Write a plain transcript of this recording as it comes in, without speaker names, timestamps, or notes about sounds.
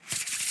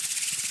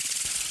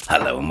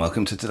Hello and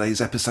welcome to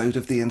today's episode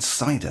of The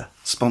Insider,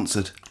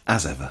 sponsored,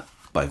 as ever,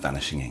 by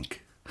Vanishing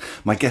Ink.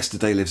 My guest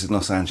today lives in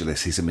Los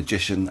Angeles. He's a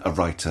magician, a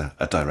writer,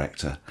 a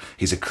director.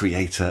 He's a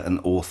creator, an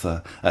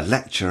author, a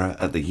lecturer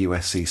at the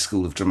USC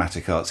School of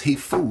Dramatic Arts. He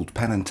fooled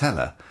Penn and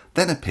Teller,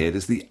 then appeared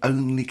as the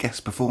only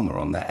guest performer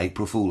on their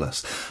April Fool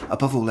Us.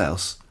 Above all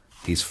else,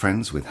 he's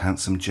friends with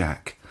Handsome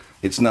Jack.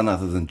 It's none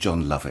other than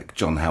John Lovick.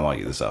 John, how are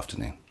you this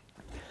afternoon?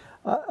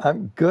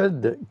 I'm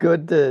good.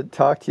 Good to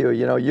talk to you.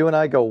 You know, you and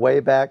I go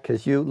way back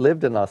because you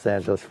lived in Los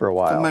Angeles for a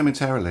while.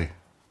 Momentarily.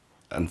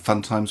 And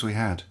fun times we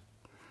had.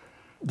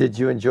 Did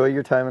you enjoy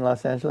your time in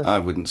Los Angeles? I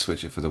wouldn't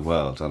switch it for the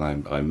world, and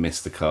I miss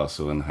the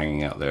castle and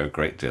hanging out there a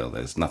great deal.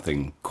 There's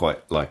nothing quite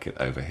like it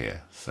over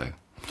here. So,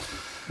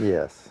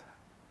 yes.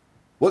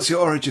 What's your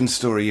origin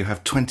story? You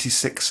have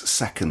 26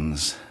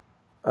 seconds.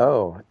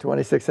 Oh,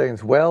 26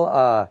 seconds.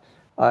 Well,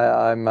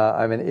 I'm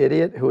an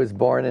idiot who was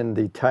born in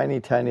the tiny,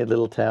 tiny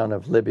little town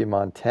of Libby,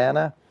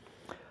 Montana.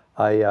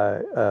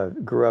 I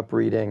grew up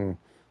reading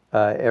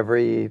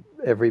every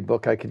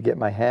book I could get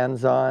my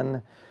hands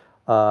on.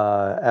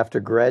 After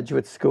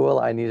graduate school,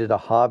 I needed a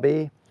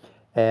hobby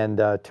and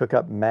took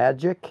up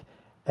magic,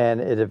 and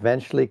it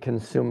eventually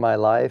consumed my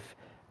life.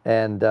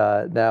 And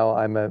now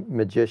I'm a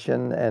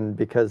magician, and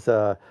because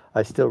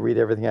I still read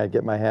everything I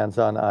get my hands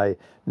on, I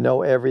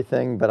know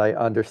everything, but I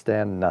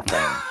understand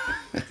nothing.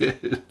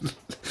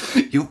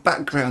 Your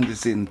background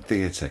is in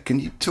theatre. Can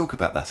you talk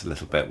about that a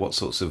little bit? What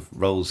sorts of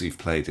roles you've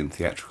played in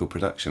theatrical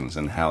productions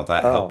and how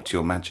that helped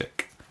your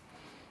magic?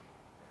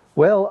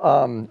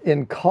 Well,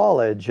 in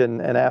college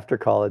and after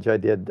college, I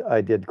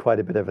did quite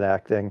a bit of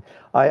acting.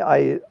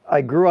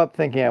 I grew up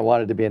thinking I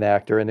wanted to be an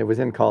actor, and it was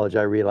in college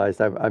I realized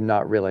I'm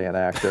not really an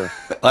actor.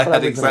 I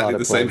had exactly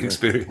the same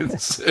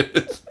experience.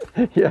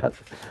 Yes.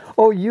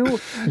 Oh, you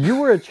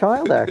were a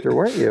child actor,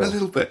 weren't you? A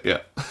little bit,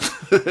 yeah.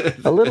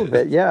 A little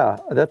bit, yeah.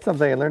 That's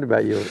something I learned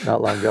about you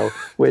not long ago,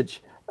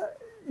 which,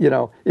 you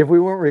know, if we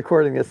weren't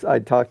recording this,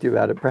 I'd talk to you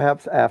about it.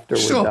 Perhaps after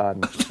we're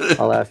done,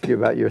 I'll ask you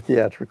about your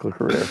theatrical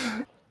career.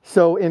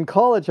 So in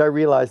college, I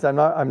realized I'm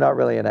not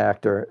really an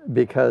actor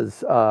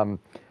because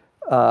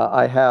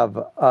I have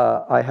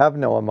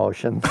no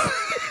emotions,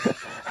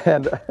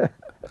 and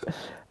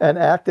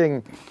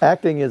acting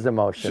is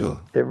emotion. Sure.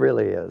 It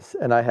really is,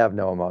 and I have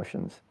no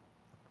emotions.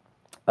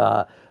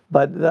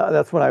 But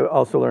that's when I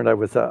also learned I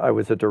was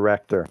a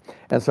director,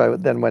 and so I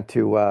then went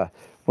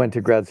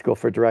to grad school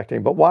for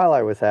directing. But while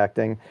I was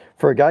acting,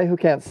 for a guy who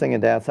can't sing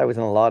and dance, I was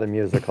in a lot of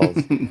musicals.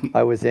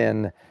 I was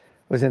in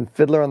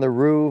Fiddler on the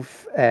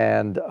Roof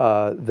and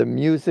The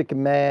Music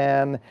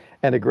Man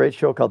and a great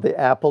show called The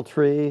Apple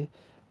Tree,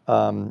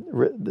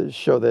 the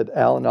show that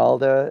Alan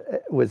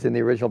Alda was in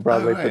the original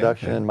Broadway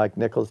production, and Mike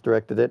Nichols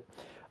directed it.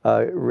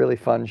 Really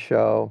fun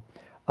show.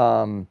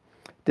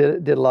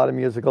 Did a lot of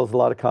musicals, a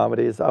lot of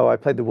comedies. Oh, I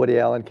played the Woody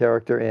Allen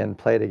character in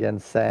Play It Again,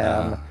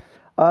 Sam.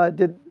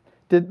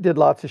 Did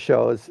lots of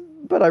shows,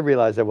 but I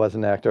realized I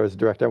wasn't an actor. I was a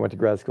director. I went to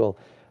grad school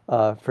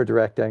for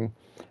directing.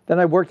 Then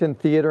I worked in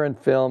theater and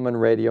film and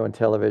radio and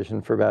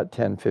television for about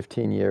 10,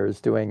 15 years,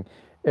 doing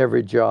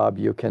every job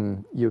you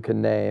can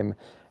name.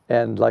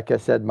 And like I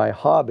said, my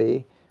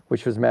hobby,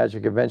 which was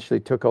magic, eventually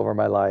took over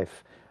my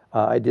life.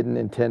 I didn't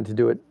intend to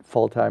do it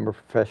full-time or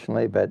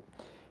professionally, but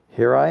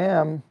here I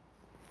am.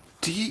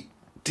 Do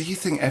you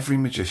think every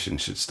magician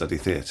should study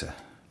theatre?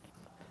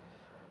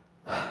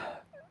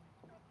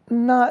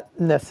 Not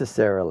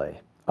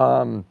necessarily.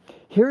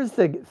 Here's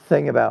the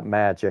thing about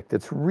magic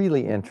that's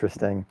really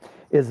interesting,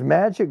 is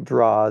magic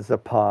draws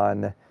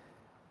upon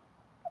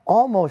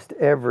almost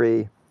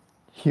every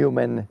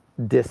human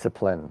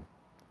discipline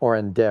or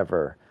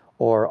endeavor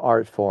or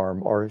art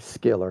form or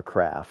skill or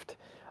craft.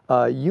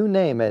 You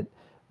name it,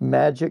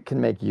 magic can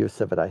make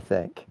use of it, I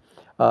think.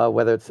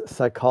 Whether it's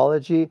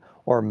psychology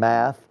or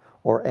math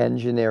or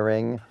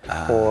engineering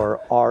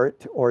or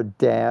art or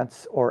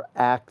dance or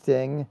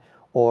acting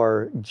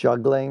or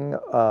juggling,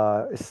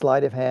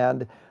 sleight of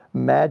hand,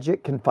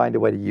 magic can find a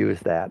way to use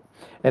that.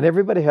 And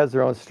everybody has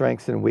their own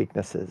strengths and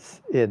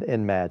weaknesses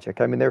in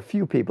magic. I mean, there are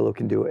few people who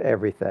can do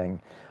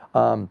everything.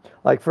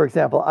 Like, for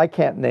example, I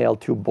can't nail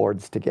two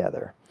boards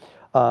together.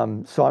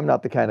 So I'm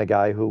not the kind of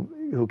guy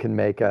who can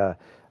make a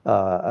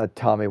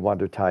Tommy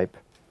Wonder type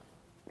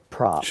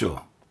prop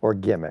or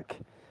gimmick.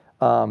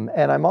 And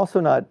I'm also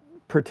not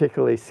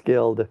particularly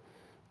skilled,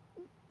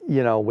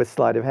 with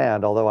sleight of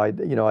hand, although I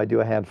do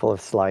a handful of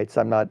sleights.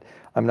 I'm not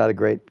a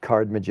great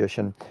card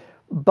magician.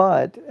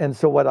 And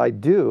so what I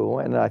do,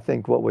 and I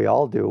think what we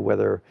all do,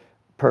 whether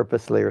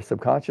purposely or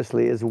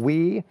subconsciously, is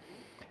we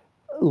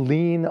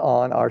lean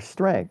on our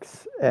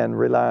strengths and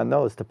rely on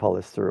those to pull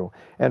us through.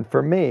 And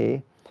for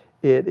me,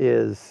 it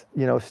is,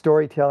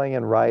 storytelling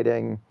and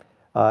writing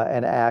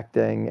and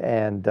acting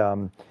and,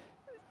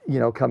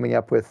 coming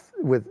up with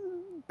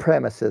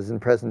premises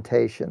and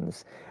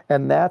presentations.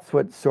 And that's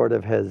what sort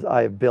of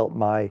I've built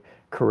my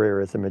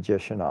career as a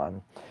magician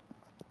on.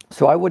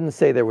 So I wouldn't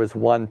say there was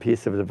one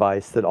piece of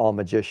advice that all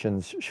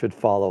magicians should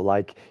follow,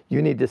 like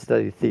you need to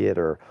study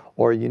theater,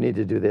 or you need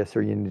to do this,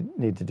 or you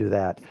need to do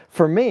that.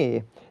 For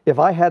me, if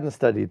I hadn't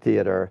studied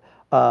theater,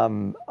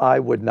 I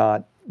would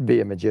not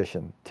be a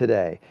magician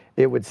today.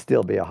 It would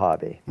still be a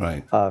hobby,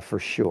 Right. for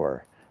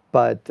sure.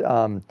 But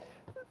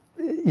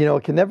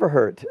it can never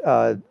hurt.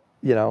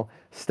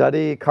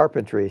 Study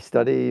carpentry,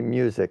 study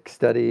music,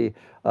 study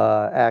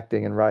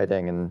acting and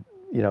writing, and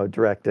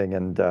directing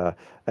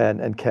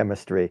and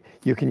chemistry.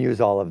 You can use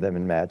all of them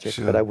in magic,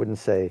 but Sure. I wouldn't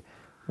say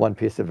one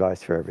piece of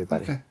advice for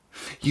everybody. Okay.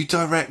 You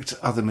direct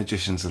other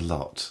magicians a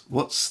lot.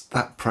 What's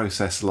that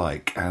process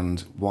like,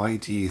 and why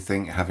do you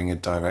think having a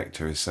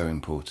director is so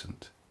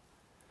important?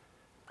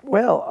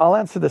 Well, I'll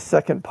answer the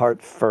second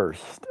part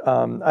first.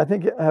 I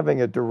think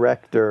having a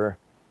director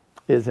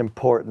is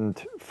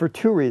important for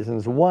two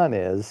reasons. One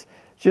is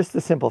just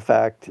the simple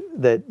fact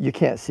that you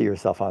can't see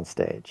yourself on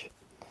stage.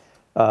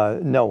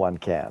 No one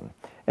can.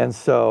 And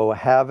so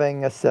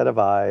having a set of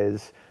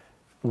eyes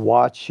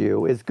watch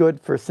you is good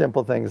for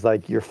simple things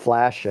like you're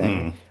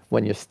flashing.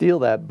 When you steal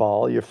that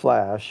ball, you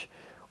flash.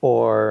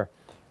 Or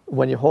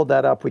when you hold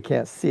that up, we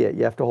can't see it.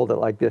 You have to hold it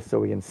like this so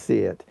we can see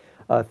it.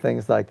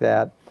 Things like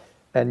that.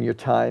 And your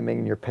timing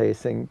and your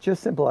pacing,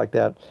 just simple like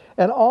that.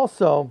 And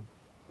also,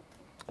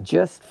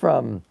 just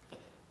from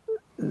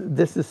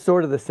this is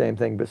sort of the same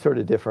thing, but sort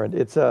of different.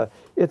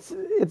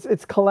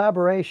 It's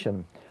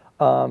collaboration.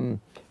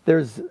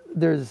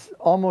 There's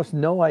almost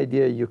no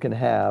idea you can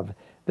have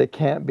that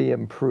can't be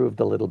improved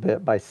a little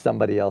bit by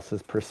somebody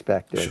else's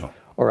perspective Sure.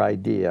 or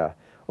idea,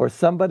 or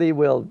somebody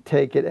will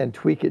take it and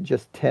tweak it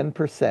just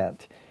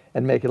 10%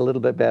 and make it a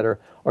little bit better,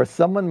 or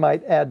someone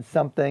might add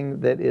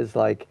something that is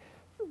like,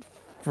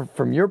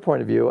 from your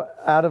point of view,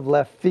 out of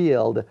left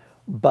field,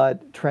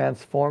 but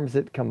transforms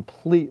it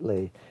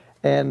completely.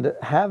 And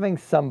having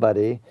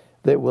somebody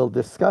that will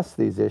discuss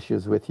these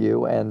issues with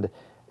you and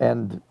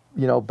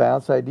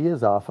bounce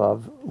ideas off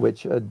of,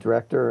 which a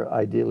director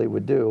ideally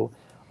would do,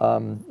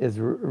 is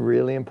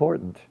really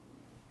important.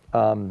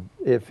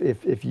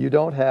 If you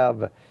don't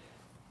have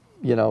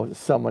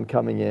someone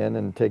coming in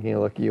and taking a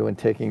look at you and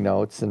taking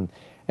notes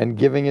and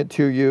giving it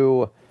to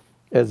you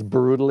as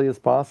brutally as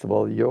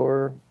possible,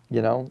 you're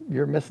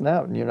missing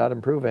out and you're not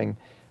improving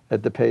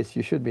at the pace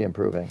you should be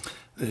improving.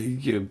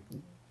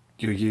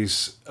 Your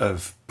use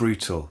of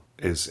brutal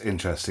is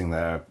interesting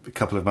there. A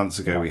couple of months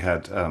ago, we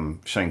had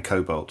Shane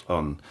Cobalt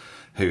on,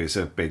 who is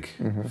a big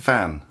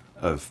fan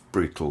of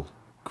brutal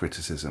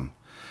criticism.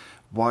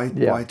 Why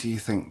do you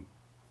think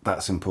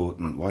that's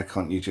important? Why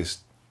can't you just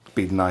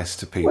be nice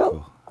to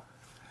people?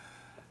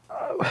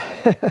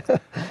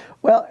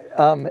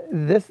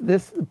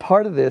 This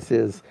part of this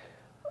is,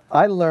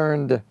 I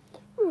learned,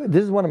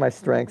 this is one of my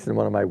strengths and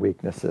one of my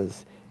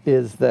weaknesses,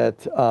 is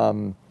that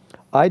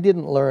I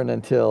didn't learn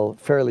until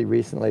fairly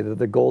recently that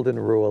the golden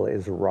rule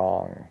is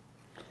wrong.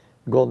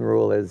 The golden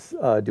rule is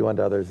do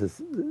unto others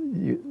as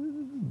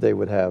they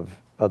would have,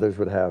 others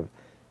would have.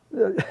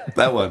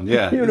 That one,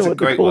 yeah. It's a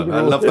great one. I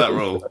love that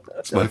rule.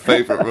 It's my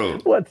favorite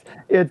rule.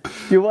 It's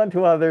do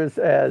unto others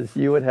as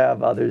you would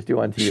have others do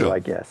unto you, I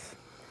guess.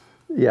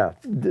 Yeah,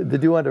 the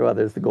do unto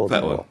others, the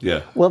golden rule. That one,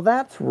 yeah. Well,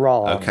 that's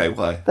wrong. Okay,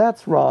 why?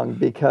 That's wrong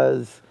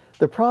because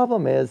the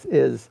problem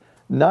is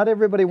not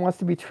everybody wants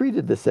to be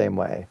treated the same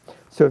way.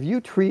 So if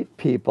you treat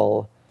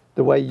people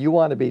the way you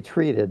want to be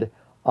treated,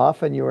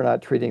 often you are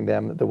not treating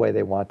them the way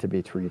they want to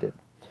be treated.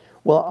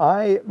 Well,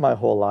 my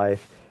whole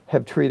life,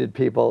 have treated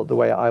people the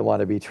way I want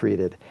to be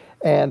treated.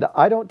 And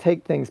I don't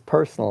take things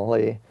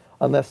personally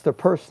unless they're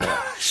personal.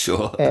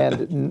 Sure.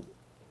 And,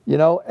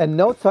 and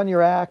notes on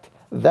your act,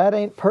 that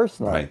ain't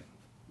personal. Right.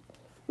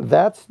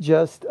 That's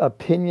just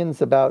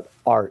opinions about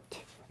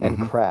art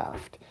and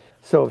craft.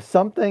 So if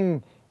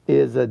something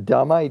is a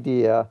dumb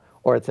idea,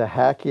 or it's a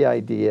hacky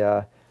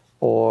idea,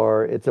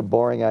 or it's a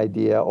boring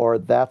idea, or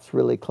that's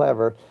really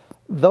clever,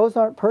 those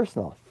aren't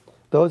personal.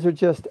 Those are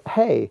just,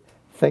 hey,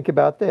 think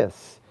about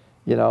this.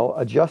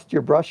 Adjust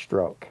your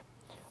brushstroke.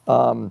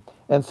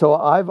 And so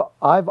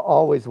I've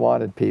always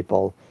wanted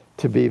people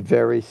to be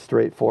very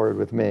straightforward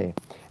with me.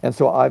 And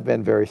so I've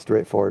been very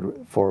straightforward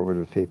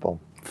with people.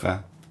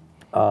 Fair.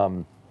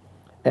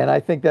 And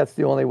I think that's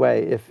the only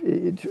way.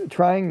 If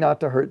trying not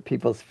to hurt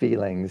people's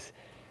feelings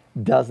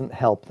doesn't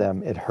help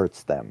them, it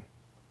hurts them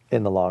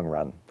in the long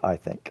run, I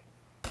think.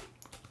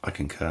 I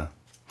concur.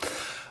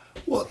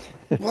 What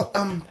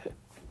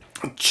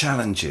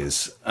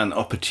challenges and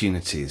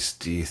opportunities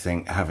do you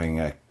think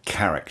having a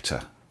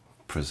character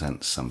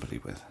presents somebody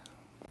with?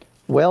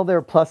 Well, there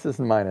are pluses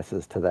and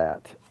minuses to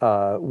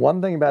that.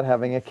 One thing about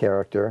having a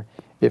character,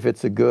 if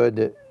it's a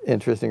good,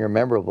 interesting, or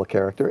memorable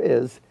character,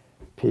 is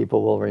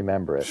people will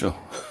remember it. Sure.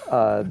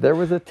 There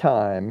was a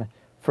time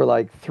for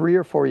like 3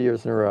 or 4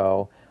 years in a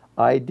row,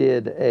 I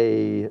did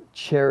a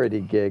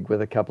charity gig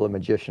with a couple of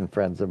magician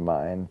friends of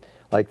mine,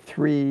 like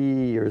 3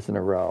 years in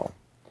a row.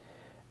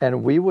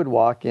 And we would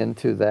walk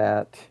into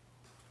that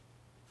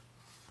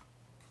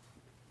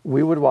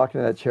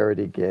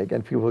charity gig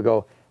and people would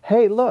go,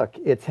 hey, look,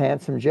 it's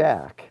Handsome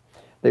Jack.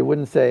 They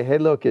wouldn't say, hey,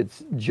 look,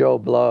 it's Joe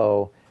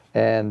Blow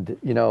and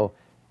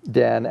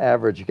Dan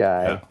Average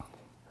Guy, Yeah.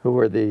 who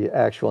were the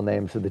actual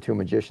names of the two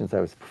magicians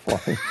I was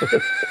performing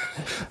with.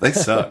 They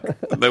suck.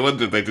 No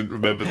wonder they didn't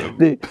remember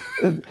them.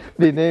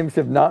 The names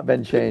have not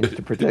been changed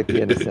to protect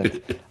the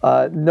innocent.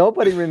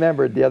 Nobody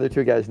remembered the other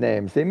two guys'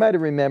 names. They might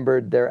have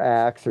remembered their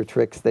acts or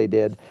tricks they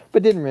did,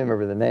 but didn't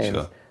remember the names.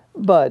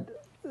 Sure.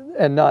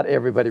 And not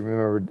everybody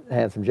remembered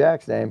Handsome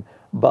Jack's name,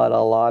 but a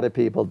lot of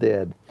people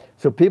did.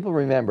 So people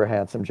remember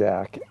Handsome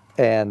Jack,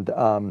 and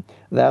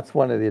that's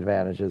one of the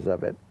advantages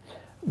of it.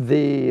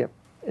 The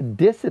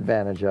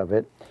disadvantage of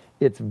it,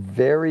 it's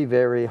very,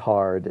 very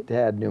hard to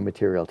add new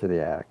material to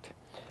the act,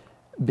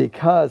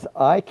 because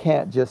I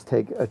can't just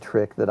take a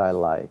trick that I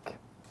like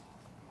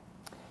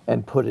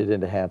and put it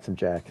into Handsome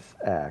Jack's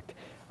act.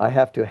 I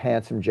have to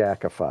Handsome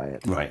Jackify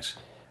it. Right.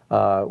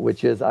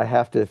 Which is I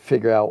have to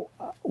figure out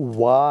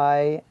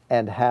why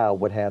and how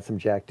would Handsome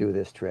Jack do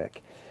this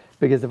trick.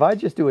 Because if I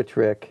just do a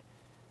trick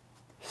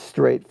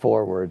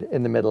straightforward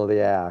in the middle of the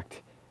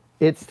act,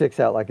 it sticks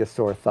out like a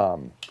sore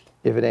thumb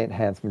if it ain't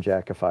Handsome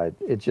Jackified.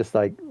 It's just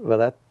like,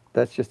 well,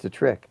 that's just a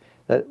trick.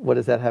 What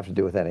does that have to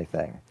do with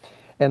anything?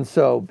 And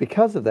so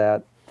because of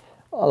that,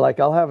 like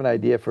I'll have an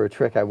idea for a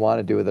trick I want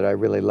to do that I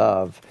really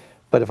love,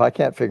 but if I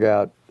can't figure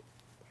out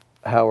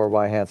how or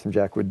why Handsome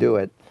Jack would do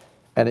it,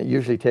 and it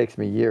usually takes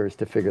me years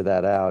to figure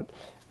that out,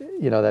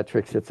 that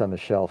trick sits on the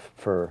shelf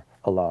for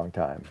a long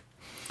time.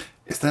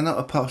 Is there not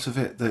a part of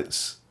it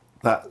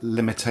that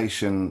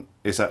limitation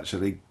is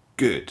actually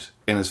good,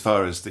 in as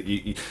far as that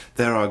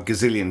there are a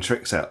gazillion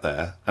tricks out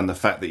there, and the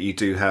fact that you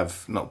do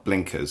have not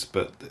blinkers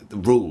but the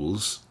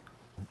rules?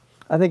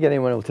 I think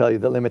anyone will tell you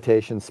that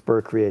limitations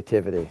spur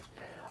creativity.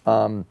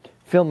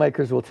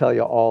 Filmmakers will tell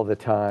you all the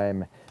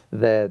time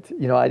that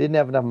I didn't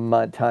have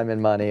enough time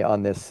and money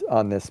on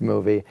this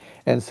movie,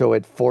 and so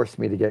it forced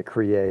me to get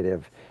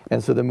creative,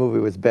 and so the movie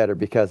was better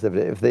because of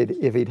it.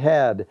 If he'd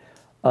had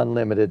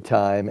unlimited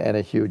time and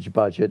a huge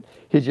budget,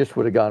 he just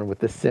would have gone with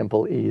the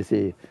simple,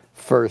 easy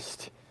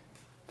first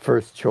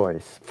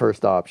choice,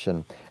 first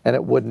option, and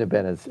it wouldn't have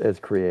been as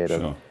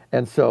creative. Sure.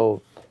 And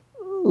so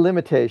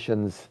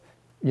limitations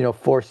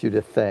force you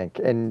to think,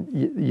 and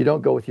you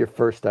don't go with your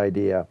first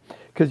idea,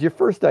 because your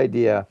first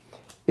idea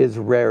is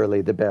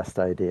rarely the best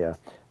idea.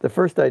 The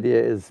first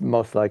idea is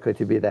most likely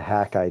to be the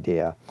hack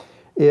idea.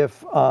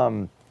 If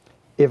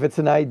it's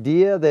an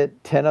idea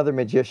that 10 other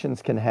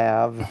magicians can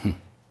have,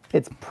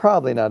 it's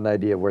probably not an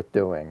idea worth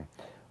doing.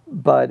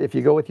 But if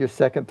you go with your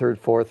second, third,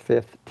 fourth,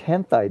 fifth,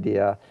 10th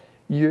idea,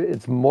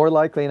 it's more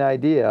likely an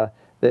idea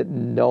that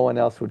no one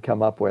else would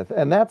come up with.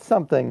 And that's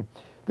something,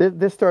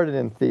 this started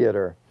in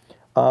theater.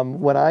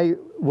 When I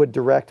would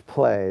direct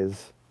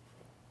plays,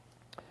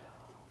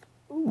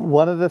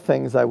 one of the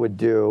things I would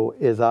do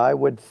is I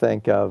would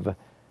think of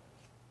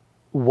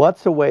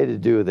what's a way to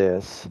do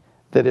this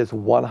that is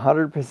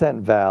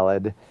 100%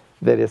 valid,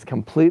 that is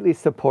completely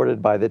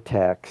supported by the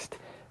text,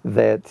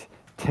 that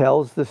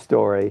tells the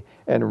story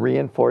and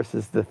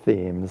reinforces the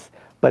themes,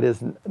 but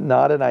is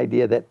not an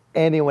idea that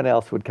anyone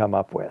else would come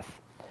up with.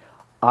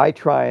 I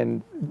try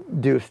and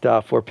do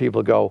stuff where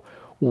people go,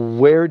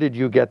 where did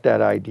you get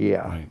that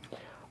idea?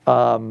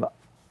 Right.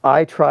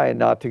 I try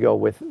not to go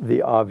with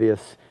the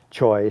obvious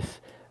choice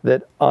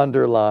that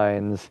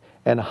underlines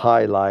and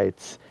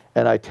highlights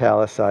and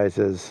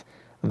italicizes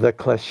the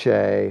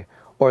cliche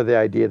or the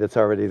idea that's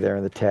already there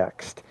in the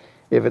text.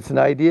 If it's an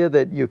idea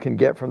that you can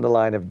get from the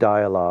line of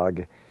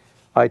dialogue,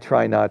 I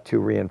try not to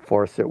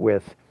reinforce it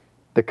with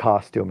the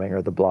costuming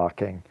or the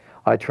blocking.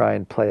 I try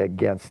and play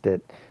against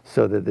it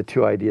so that the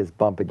two ideas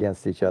bump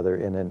against each other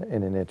in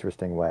an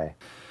interesting way.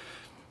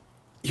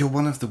 You're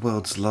one of the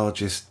world's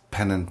largest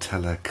Penn and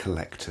Teller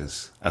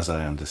collectors, as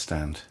I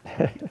understand.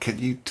 Can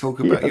you talk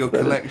about your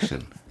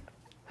collection?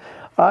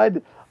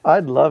 I'd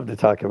love to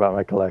talk about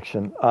my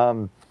collection.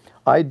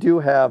 I do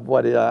have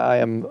what I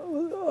am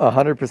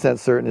 100%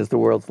 certain is the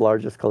world's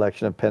largest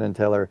collection of Penn and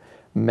Teller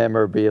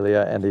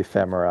memorabilia and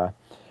ephemera.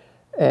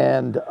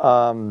 And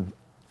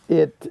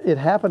it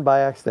happened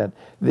by accident.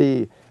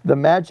 The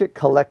Magic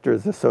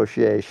Collectors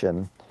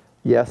Association,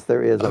 yes,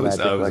 there is a Magic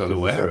Collectors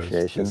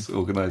Association. Of this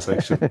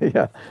organization.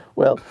 Yeah,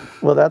 well,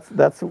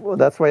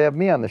 that's why you have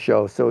me on the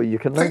show, so you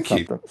can learn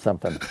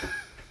something.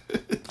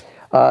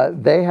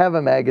 They have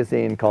a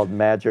magazine called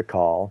Magic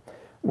Call,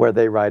 where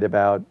they write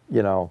about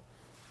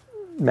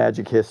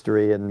magic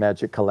history and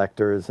magic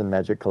collectors and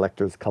magic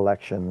collectors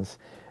collections.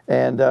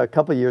 And a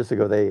couple of years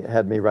ago, they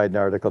had me write an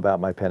article about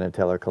my Penn and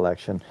Teller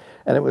collection,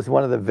 and it was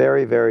one of the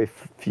very, very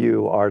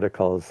few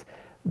articles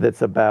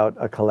that's about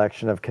a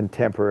collection of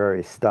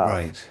contemporary stuff,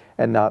 right,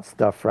 and not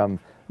stuff from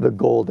the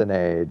Golden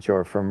Age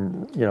or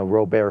from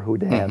Robert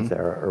Houdin's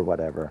era or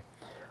whatever.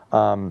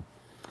 And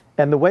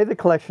the way the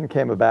collection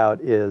came about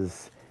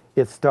is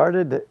it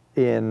started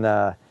in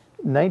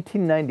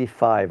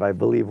 1995, I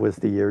believe was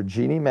the year.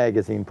 Genie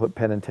magazine put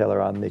Penn and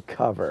Teller on the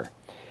cover.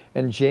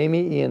 And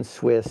Jamie Ian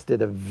Swiss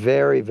did a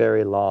very,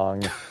 very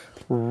long,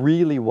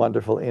 really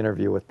wonderful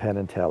interview with Penn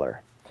and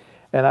Teller.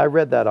 And I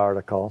read that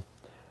article,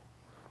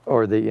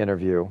 or the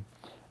interview,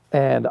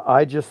 and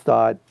I just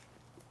thought,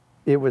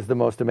 it was the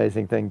most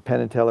amazing thing.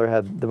 Penn and Teller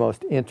had the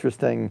most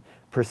interesting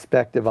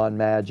perspective on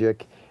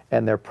magic,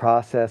 and their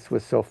process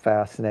was so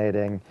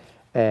fascinating,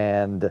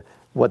 and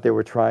what they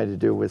were trying to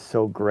do was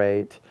so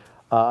great.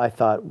 I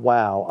thought,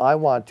 wow, I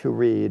want to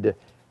read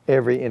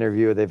every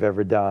interview they've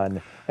ever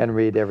done and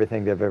read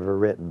everything they've ever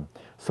written.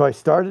 So I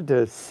started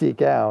to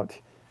seek out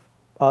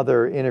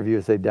other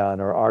interviews they'd done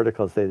or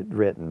articles they'd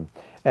written.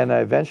 And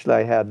eventually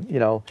I had,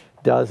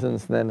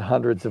 dozens and then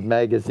hundreds of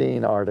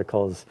magazine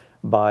articles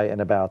by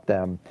and about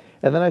them.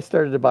 And then I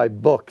started to buy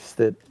books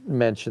that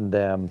mentioned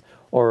them,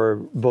 or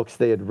books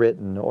they had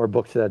written, or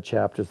books that had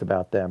chapters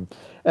about them.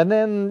 And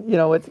then,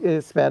 it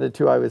expanded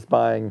to I was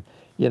buying,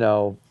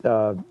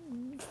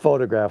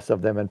 photographs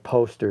of them and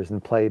posters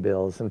and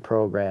playbills and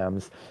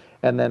programs,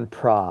 and then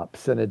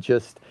props. And it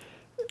just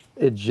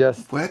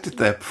Where did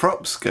their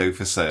props go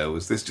for sale?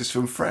 Was this just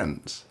from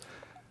friends?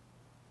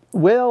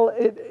 Well,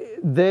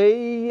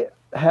 they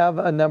have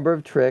a number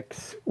of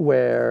tricks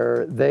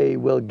where they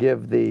will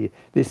give the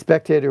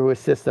spectator who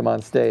assists them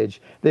on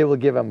stage, they will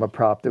give them a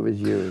prop that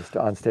was used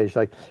on stage.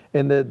 Like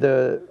in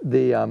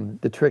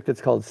the trick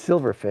that's called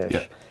Silverfish.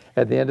 Yeah.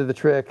 At the end of the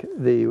trick,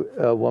 the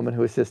woman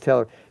who assists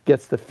Teller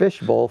gets the fish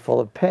bowl full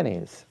of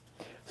pennies.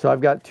 So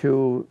I've got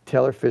 2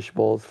 Teller fish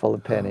bowls full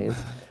of pennies.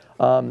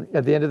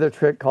 At the end of their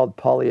trick called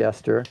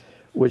Polyester,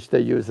 which they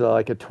use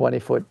like a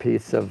 20-foot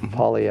piece of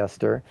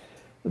polyester.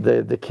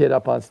 The kid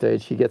up on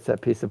stage, he gets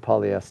that piece of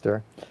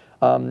polyester.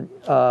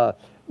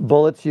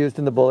 Bullets used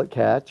in the bullet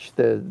catch.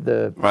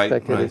 The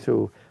spectators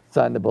who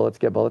sign the bullets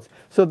get bullets.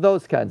 So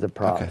those kinds of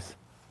props. Okay.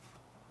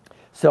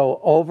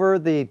 So over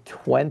the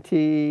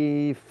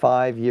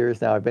 25 years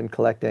now I've been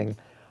collecting,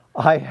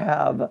 I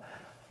have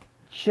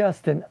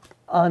just an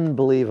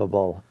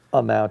unbelievable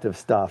amount of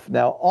stuff.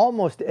 Now,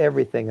 almost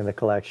everything in the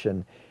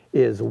collection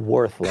is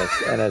worthless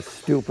and a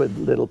stupid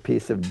little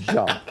piece of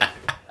junk.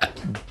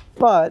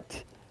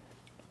 But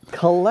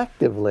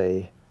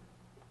collectively,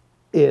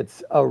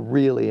 it's a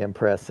really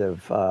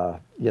impressive,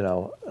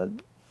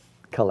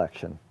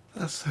 collection.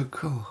 That's so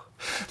cool.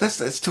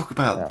 Let's talk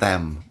about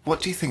them.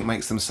 What do you think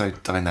makes them so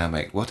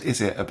dynamic? What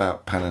is it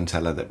about Penn and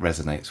Teller that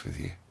resonates with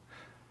you?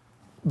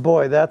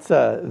 Boy, that's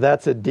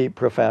a deep,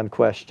 profound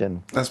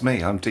question. That's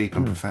me. I'm deep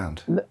and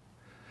profound.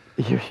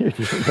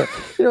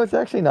 It's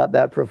actually not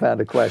that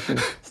profound a question.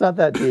 It's not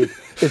that deep.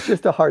 It's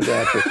just a hard to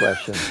answer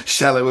question.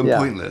 Shallow and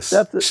pointless.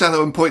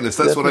 Shallow and pointless.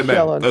 That's what I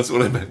meant. That's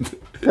what I meant.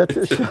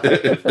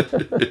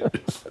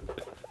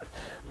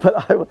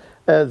 But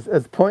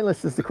as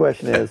pointless as the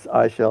question is,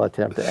 I shall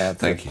attempt to answer.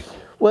 Thank you.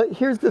 Well,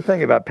 here's the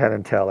thing about Penn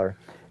and Teller,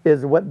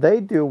 is what they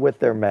do with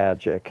their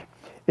magic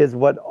is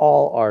what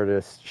all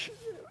artists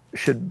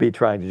should be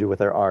trying to do with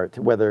their art,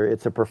 whether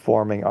it's a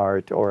performing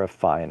art or a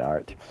fine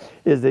art,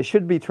 is they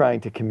should be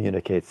trying to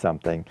communicate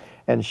something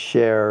and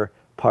share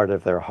part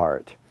of their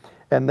heart.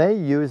 And they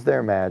use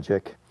their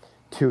magic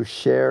to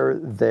share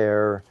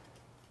their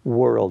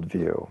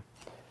worldview,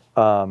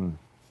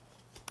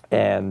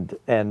 and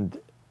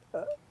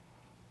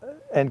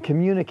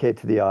communicate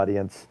to the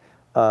audience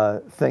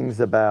things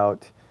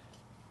about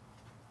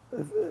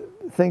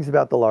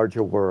the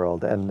larger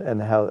world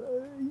and how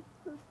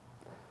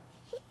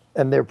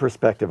and their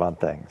perspective on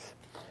things.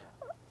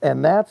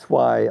 And that's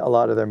why a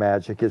lot of their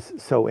magic is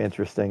so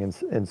interesting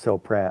and so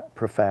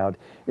profound,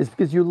 is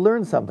because you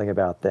learn something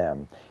about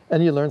them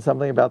and you learn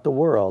something about the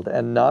world,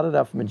 and not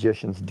enough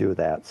magicians do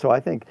that. So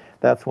I think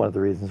that's one of the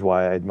reasons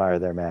why I admire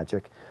their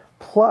magic.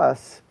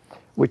 Plus,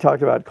 we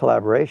talked about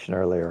collaboration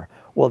earlier.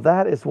 Well,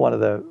 that is one of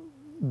the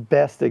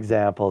best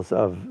examples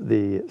of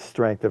the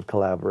strength of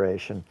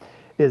collaboration,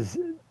 is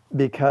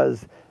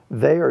because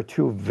they are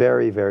 2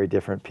 very, very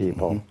different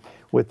people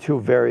with 2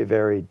 very,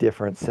 very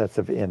different sets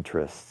of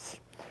interests.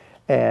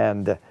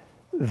 And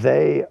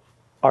they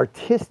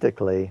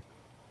artistically,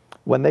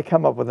 when they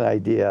come up with an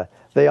idea,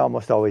 they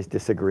almost always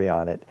disagree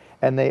on it,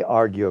 and they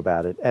argue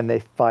about it, and they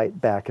fight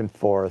back and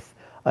forth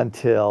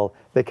until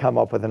they come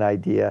up with an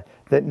idea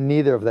that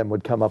neither of them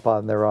would come up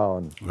on their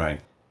own. Right.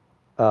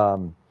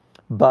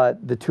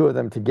 But the 2 of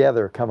them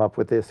together come up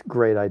with this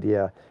great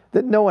idea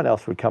that no one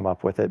else would come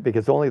up with it,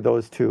 because only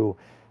those 2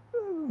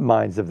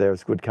 minds of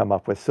theirs would come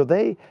up with. So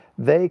they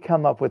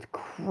come up with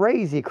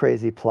crazy,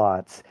 crazy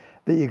plots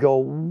that you go,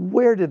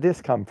 where did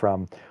this come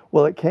from?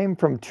 Well, it came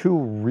from 2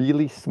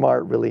 really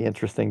smart, really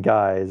interesting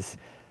guys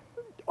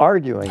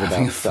arguing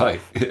about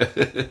stuff.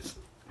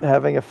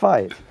 Having a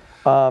fight.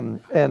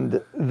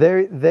 And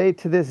they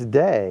to this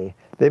day,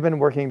 they've been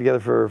working together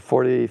for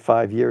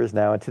 45 years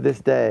now, and to this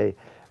day,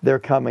 they're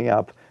coming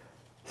up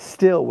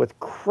still with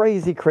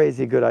crazy,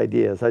 crazy good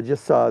ideas. I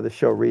just saw the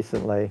show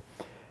recently,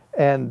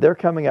 and they're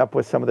coming up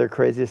with some of their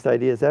craziest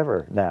ideas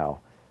ever now,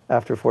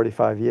 after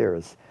 45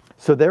 years.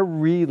 So they're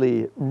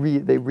really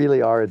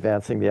are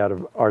advancing the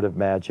art of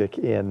magic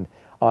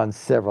on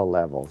several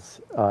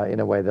levels in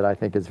a way that I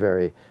think is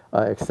very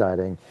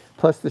exciting.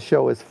 Plus, the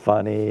show is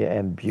funny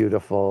and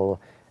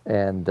beautiful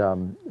and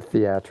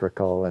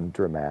theatrical and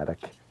dramatic.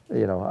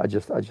 I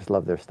just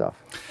love their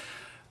stuff.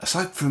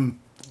 Aside from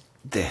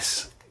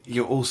this,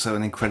 you're also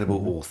an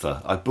incredible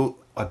author. I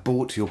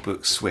bought your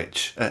book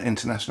Switch at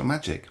International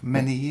Magic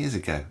many years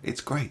ago.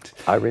 It's great.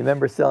 I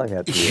remember selling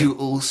that to you. You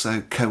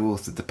also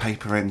co-authored The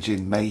Paper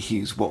Engine,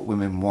 Mayhew's What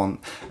Women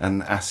Want,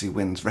 and Assy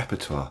Wynn's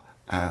Repertoire.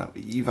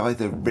 You've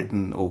either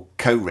written or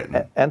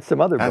co-written, and some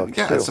other books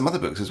too. and some other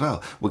books as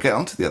well. We'll get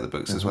onto the other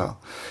books as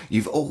well.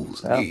 You've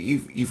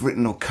you've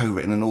written or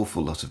co-written an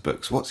awful lot of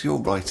books. What's your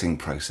writing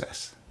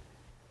process?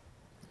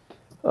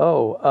 I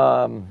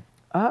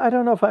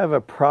don't know if I have a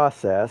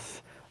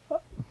process,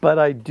 but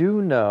I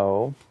do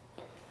know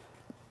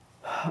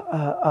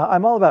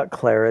I'm all about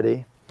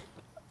clarity.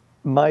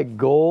 My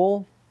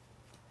goal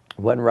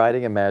when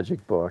writing a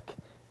magic book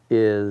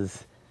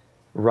is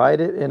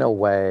write it in a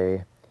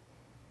way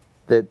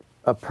that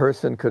a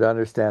person could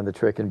understand the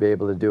trick and be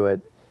able to do it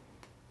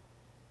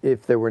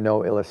if there were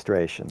no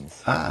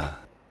illustrations.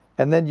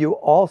 And then you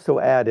also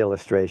add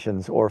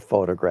illustrations or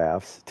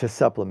photographs to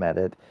supplement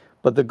it.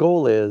 But the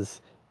goal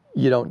is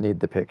you don't need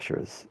the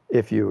pictures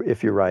if you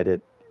write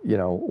it,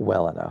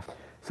 well enough.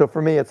 So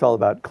for me, it's all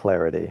about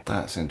clarity.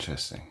 That's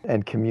interesting.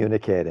 And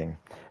communicating.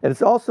 And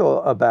it's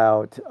also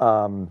about,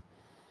 I'm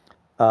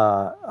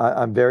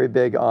very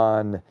big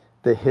on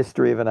the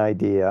history of an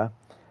idea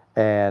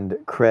and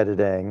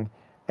crediting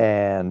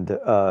and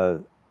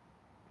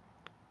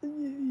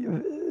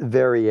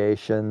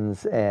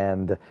variations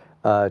and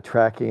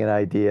tracking an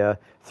idea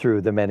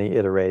through the many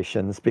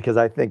iterations, because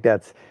I think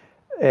that's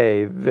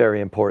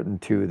very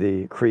important to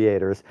the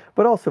creators,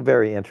 but also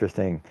very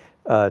interesting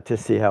to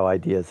see how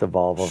ideas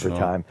evolve over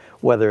time,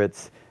 whether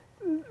it's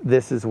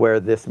this is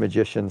where this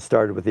magician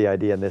started with the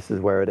idea and this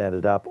is where it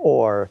ended up,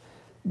 or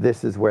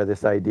this is where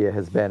this idea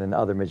has been in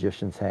other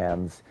magicians'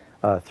 hands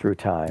through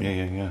time.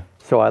 Yeah.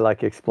 So I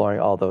like exploring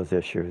all those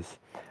issues.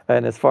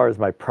 And as far as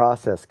my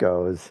process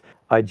goes,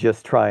 I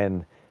just try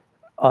and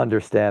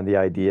understand the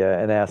idea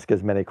and ask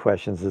as many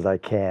questions as I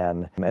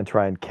can and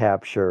try and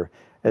capture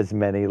as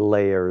many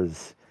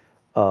layers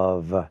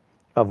of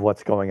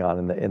what's going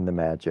on in the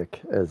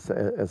magic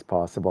as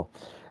possible.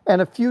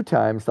 And a few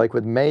times, like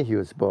with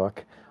Mayhew's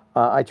book,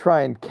 I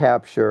try and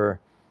capture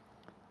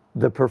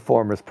the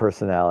performer's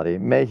personality.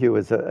 Mayhew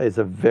is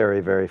a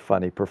very, very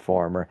funny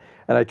performer,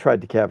 and I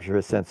tried to capture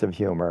his sense of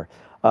humor.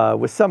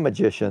 With some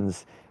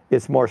magicians,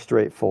 it's more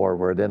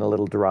straightforward and a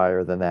little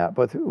drier than that.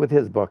 But with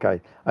his book, I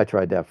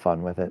tried to have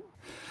fun with it.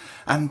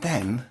 And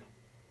then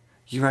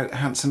you wrote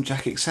Handsome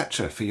Jack,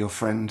 etc. for your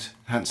friend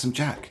Handsome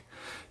Jack.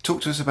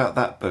 Talk to us about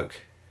that book.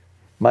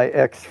 My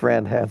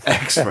ex-friend Handsome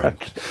Ex-friend.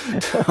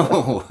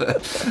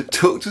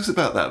 Talk to us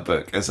about that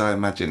book, as I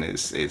imagine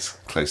it's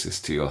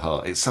closest to your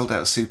heart. It sold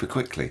out super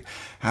quickly.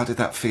 How did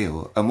that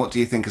feel? And what do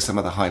you think are some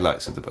of the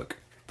highlights of the book?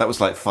 That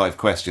was like 5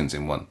 questions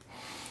in one.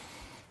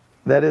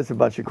 That is a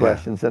bunch of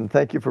questions, and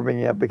thank you for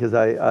bringing it up, because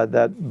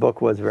that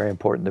book was very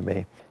important to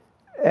me.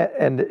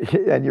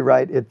 And you're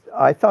right.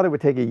 I thought it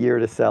would take a year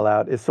to sell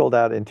out. It sold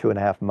out in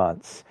 2.5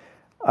 months.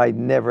 I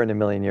never in a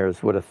million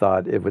years would have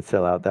thought it would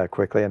sell out that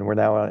quickly. And we're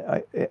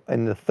now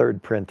in the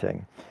 3rd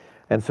printing.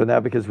 And so now,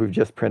 because we've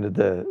just printed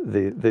the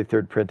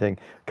 3rd printing,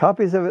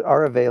 copies of it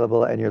are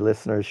available, and your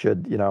listeners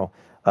should,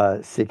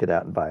 seek it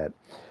out and buy it.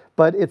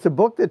 But it's a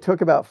book that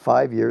took about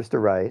 5 years to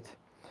write.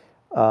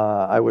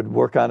 I would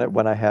work on it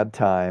when I had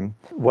time.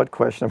 What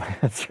question am I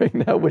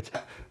answering now?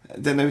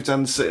 Then we've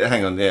done,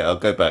 hang on, I'll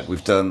go back.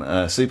 We've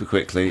done Super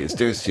Quickly, It's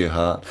Dearest to Your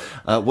Heart.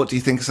 What do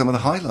you think are some of the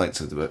highlights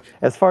of the book?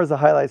 As far as the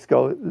highlights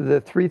go, the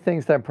 3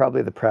 things that I'm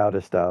probably the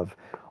proudest of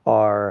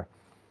are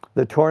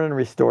the Torn and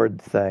Restored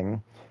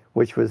thing,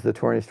 which was the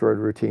Torn and Restored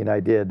routine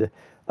I did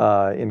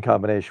in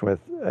combination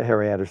with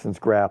Harry Anderson's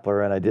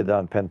Grappler, and I did it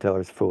on Penn and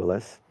Teller's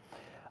Foolus.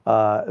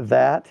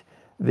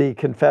 The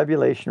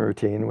confabulation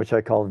routine, which I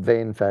call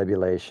vein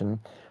fabulation,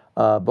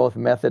 both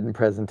method and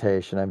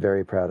presentation. I'm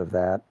very proud of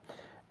that.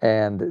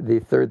 And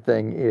the 3rd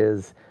thing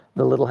is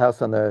the Little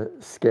House on the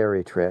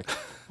Scary trick,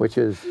 which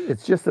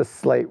it's just a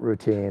slate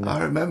routine.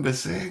 I remember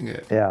seeing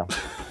it. Yeah,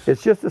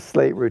 it's just a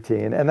slate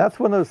routine. And that's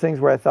one of those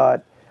things where I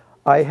thought,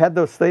 I had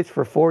those slates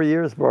for 4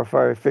 years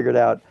before I figured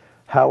out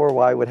how or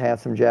why would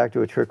Handsome Jack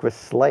do a trick with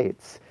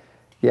slates.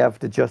 You have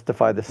to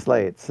justify the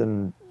slates.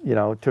 And,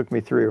 it took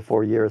me 3 or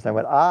 4 years. And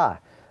I went,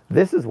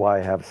 this is why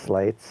I have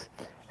slates.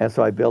 And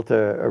so I built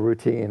a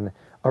routine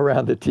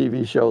around the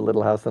TV show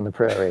Little House on the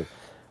Prairie,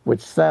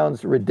 which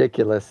sounds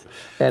ridiculous,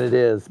 and it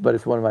is, but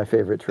it's one of my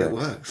favorite tricks.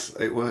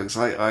 It works.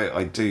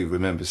 I do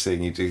remember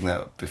seeing you doing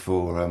that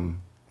before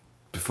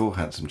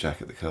Handsome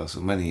Jack at the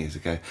castle many years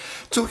ago.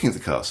 Talking of the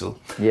castle,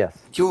 yes,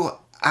 you're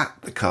at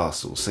the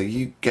castle, so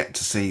you get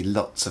to see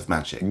lots of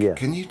magic. Yes.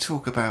 Can you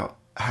talk about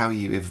how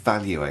you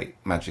evaluate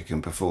magic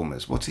and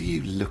performers? What are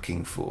you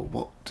looking for?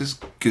 What does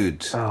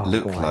good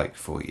look like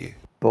for you?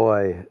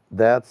 Boy,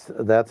 that's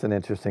an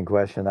interesting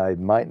question. I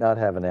might not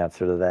have an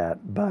answer to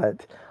that,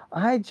 but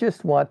I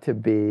just want to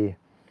be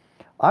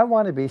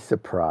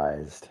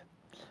surprised.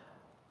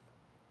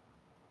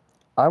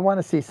 I want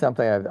to see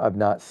something I've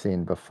not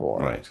seen before.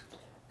 Right.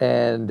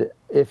 And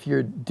if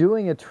you're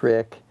doing a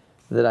trick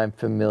that I'm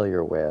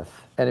familiar with,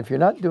 and if you're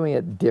not doing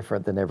it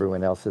different than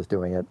everyone else is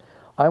doing it,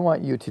 I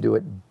want you to do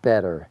it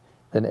better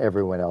than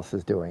everyone else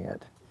is doing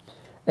it.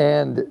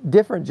 And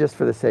different just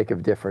for the sake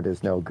of different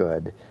is no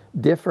good.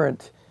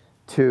 Different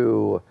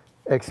to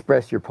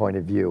express your point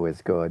of view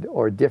is good,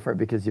 or different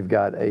because you've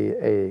got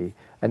an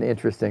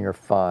interesting or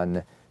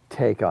fun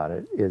take on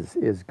it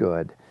is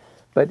good.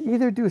 But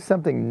either do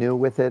something new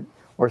with it,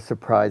 or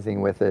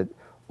surprising with it,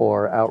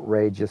 or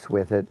outrageous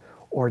with it,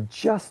 or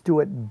just do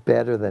it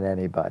better than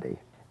anybody.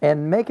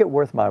 And make it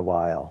worth my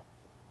while.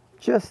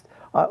 Just,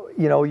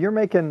 you're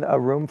making a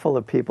room full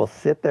of people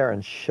sit there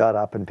and shut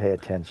up and pay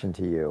attention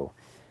to you.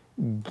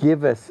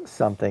 Give us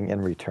something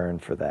in return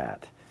for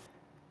that.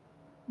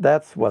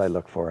 That's what I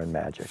look for in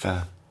magic.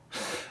 Fair.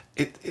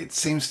 It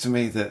seems to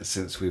me that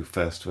since we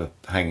first were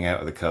hanging out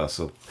at the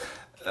castle,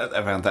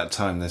 around that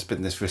time, there's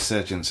been this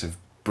resurgence of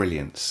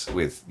brilliance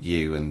with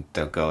you and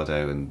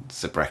Delgado and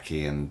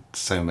Zabrecki and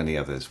so many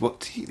others.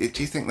 What do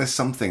you think there's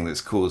something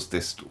that's caused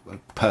this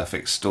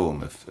perfect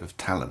storm of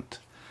talent?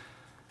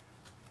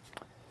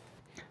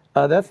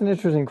 That's an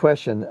interesting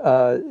question.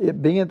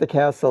 Being at the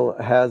castle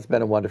has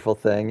been a wonderful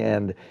thing,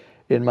 and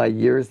in my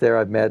years there,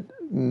 I've met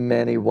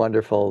many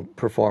wonderful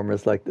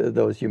performers like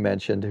those you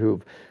mentioned,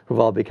 who've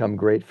all become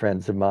great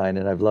friends of mine,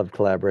 and I've loved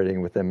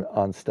collaborating with them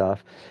on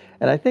stuff.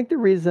 And I think the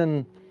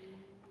reason,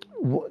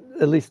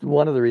 at least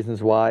one of the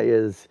reasons why,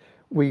 is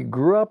we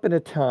grew up in a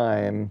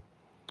time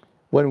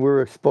when we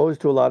were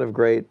exposed to a lot of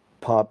great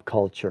pop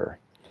culture,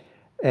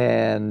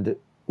 and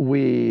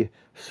we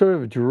sort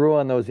of drew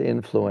on those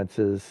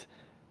influences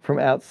from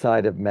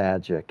outside of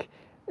magic.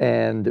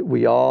 And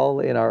we all,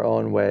 in our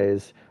own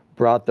ways,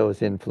 brought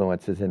those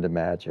influences into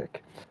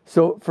magic.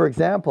 So, for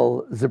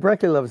example,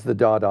 Zabrecki loves the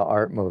Dada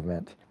art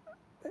movement.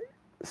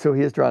 So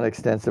he has drawn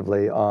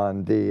extensively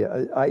on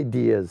the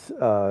ideas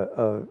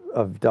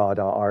of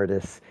Dada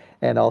artists,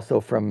 and also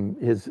from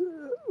his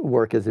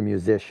work as a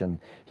musician.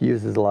 He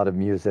uses a lot of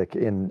music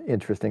in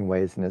interesting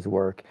ways in his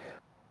work.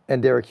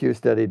 And Derek Hughes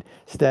studied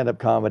stand-up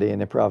comedy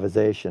and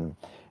improvisation.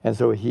 And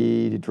so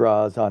he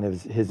draws on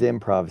his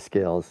improv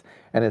skills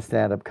and his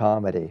stand-up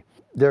comedy.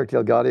 Derek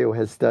Delgado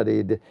has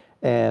studied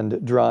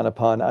and drawn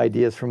upon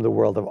ideas from the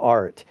world of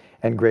art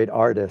and great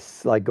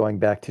artists, like going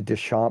back to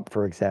Duchamp,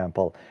 for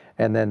example,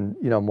 and then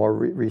more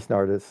recent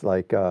artists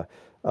like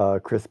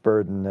Chris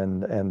Burden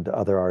and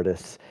other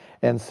artists.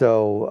 And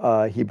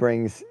so he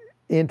brings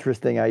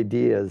interesting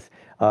ideas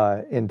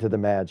into the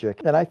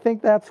magic. And I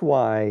think that's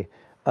why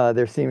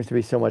there seems to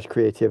be so much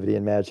creativity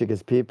in magic,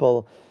 is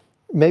people,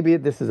 maybe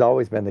this has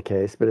always been the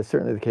case, but it's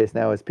certainly the case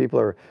now, is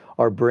people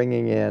are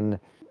bringing in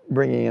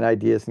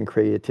ideas and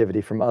creativity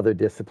from other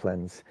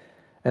disciplines.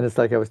 And it's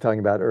like I was talking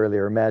about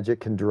earlier,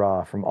 magic can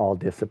draw from all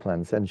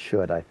disciplines, and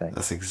should, I think.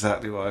 That's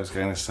exactly what I was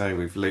going to say.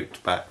 We've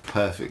looped back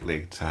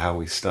perfectly to how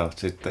we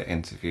started the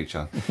interview,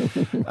 John.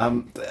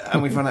 And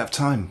we've run out of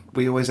time.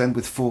 We always end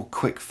with 4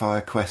 quick-fire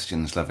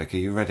questions, Lovick. Are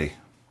you ready?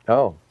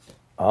 Oh,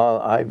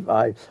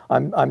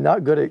 I'm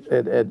not good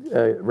at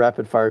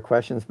rapid-fire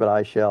questions, but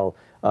I shall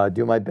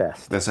do my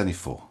best. There's only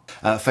 4.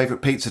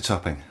 Favourite pizza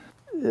topping?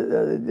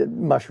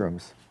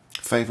 Mushrooms.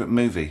 Favourite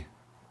movie?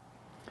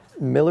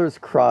 Miller's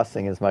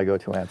Crossing is my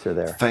go-to answer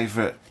there.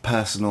 Favourite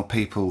person or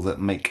people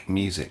that make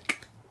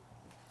music?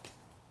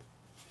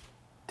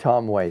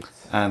 Tom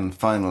Waits. And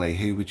finally,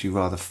 who would you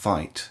rather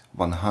fight?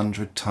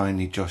 100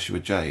 tiny Joshua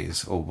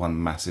Jays or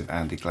one massive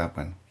Andy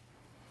Gladwin?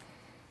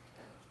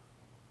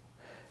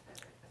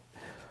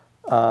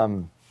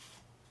 I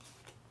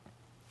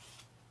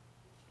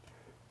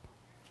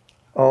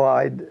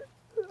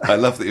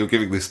love that you're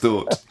giving this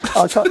thought.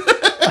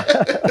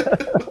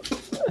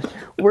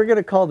 We're going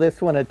to call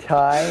this one a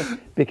tie,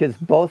 because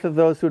both of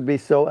those would be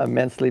so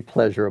immensely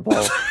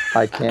pleasurable,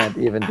 I can't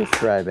even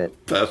describe it.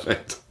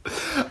 Perfect.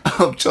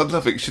 John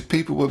Lovick, should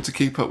people want to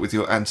keep up with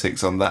your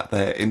antics on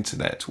their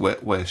internet,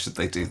 where should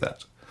they do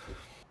that?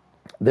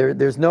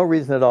 There's no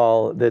reason at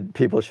all that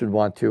people should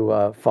want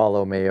to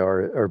follow me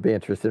or be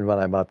interested in what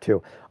I'm up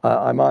to.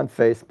 I'm on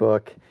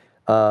Facebook,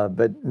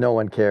 but no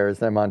one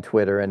cares. I'm on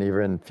Twitter, and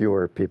even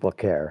fewer people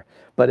care.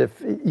 But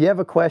if you have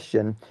a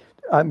question,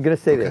 I'm going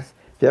to say this.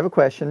 If you have a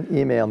question,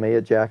 email me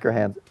at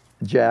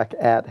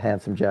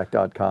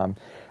jack@handsomejack.com.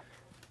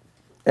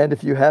 And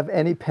if you have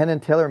any Penn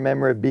and Teller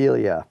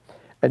memorabilia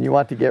and you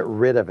want to get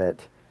rid of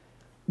it,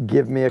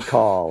 give me a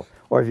call.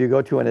 Or if you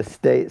go to an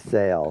estate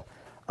sale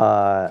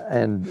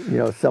and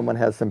someone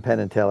has some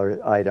Penn and Teller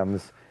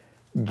items,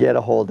 get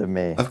a hold of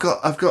me. I've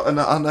got an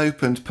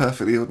unopened,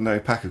 perfectly ordinary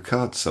pack of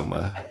cards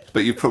somewhere,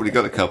 but you've probably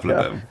got a couple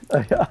of them.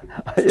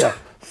 Yeah,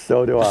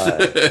 so do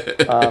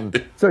I.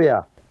 So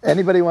yeah.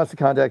 Anybody who wants to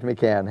contact me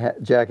can,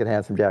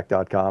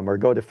 jack@handsomejack.com, or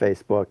go to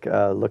Facebook,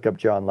 look up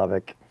John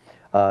Lovick.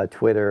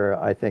 Twitter,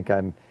 I think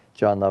I'm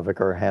John Lovick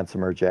or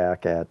Handsomer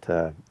Jack at,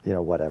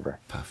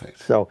 whatever. Perfect.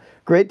 So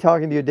great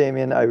talking to you,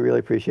 Damien. I really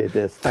appreciate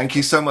this. Thank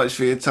you so much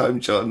for your time,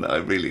 John. I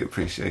really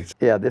appreciate it.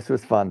 Yeah, this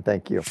was fun.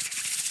 Thank you.